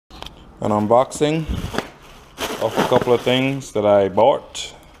an unboxing of a couple of things that I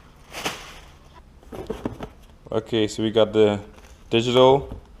bought. Okay, so we got the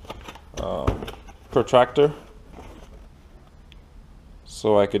digital protractor,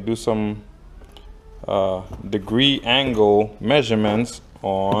 so I could do some degree angle measurements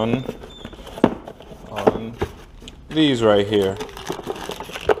on these right here,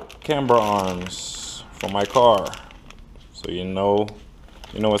 camber arms for my car, so you know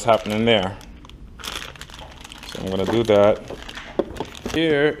what's happening there. So I'm gonna do that.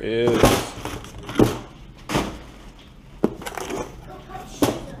 Here is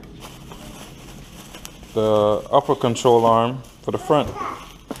the upper control arm for the front.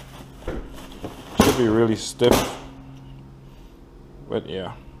 Should be really stiff, but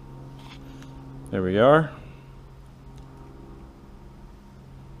yeah, there we are.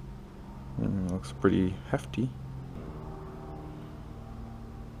 Looks pretty hefty.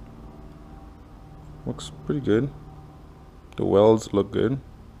 Looks pretty good. The welds look good.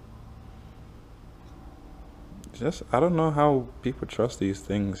 Just, I don't know how people trust these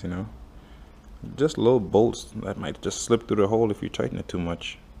things, you know. Just little bolts that might just slip through the hole if you tighten it too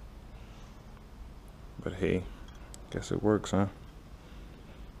much. But hey, guess it works, huh?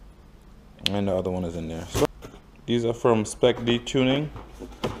 And the other one is in there. So, these are from Spec D Tuning.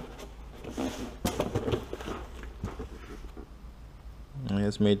 And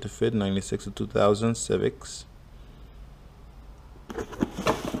it's made to fit 96 to 2000 Civics.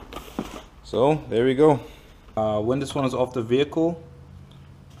 So there we go. When this one is off the vehicle,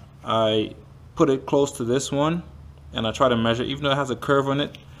 I put it close to this one and I try to measure, even though it has a curve on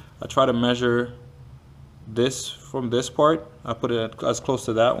it, I try to measure this from this part. I put it as close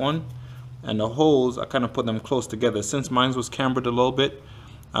to that one, and the holes I kind of put them close together. Since mine was cambered a little bit,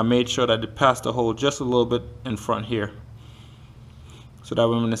 I made sure that it passed the hole just a little bit in front here, so that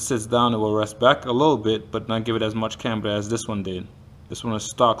when it sits down it will rest back a little bit but not give it as much camber as this one did. This one was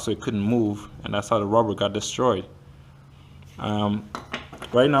stock, so it couldn't move, and that's how the rubber got destroyed.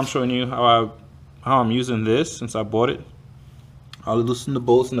 Right now I'm showing you how I'm using this since I bought it. I'll loosen the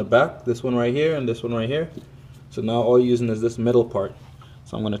bolts in the back, this one right here and this one right here. So now all you're using is this middle part.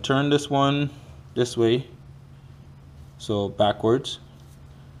 So I'm going to turn this one this way, so backwards,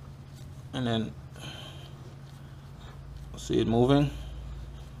 and then see it moving.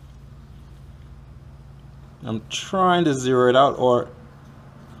 I'm trying to zero it out or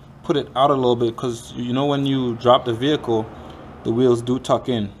put it out a little bit, because you know when you drop the vehicle, the wheels do tuck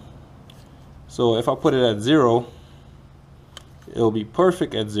in. So if I put it at 0, it'll be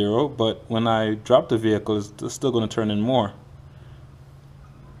perfect at 0, but when I drop the vehicle, it's still going to turn in more.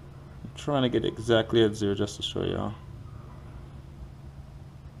 I'm trying to get exactly at 0 just to show y'all.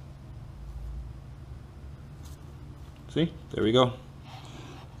 See, there we go.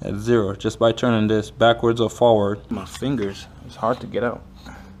 At 0, just by turning this backwards or forward. My fingers, it's hard to get out.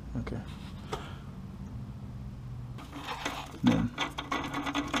 Okay. Then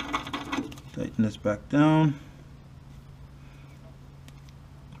tighten this back down.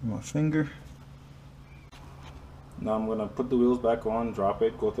 My finger. Now I'm gonna put the wheels back on, drop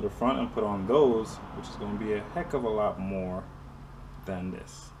it, go to the front and put on those, which is gonna be a heck of a lot more than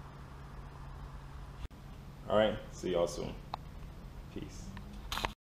this. Alright, see y'all soon. Peace.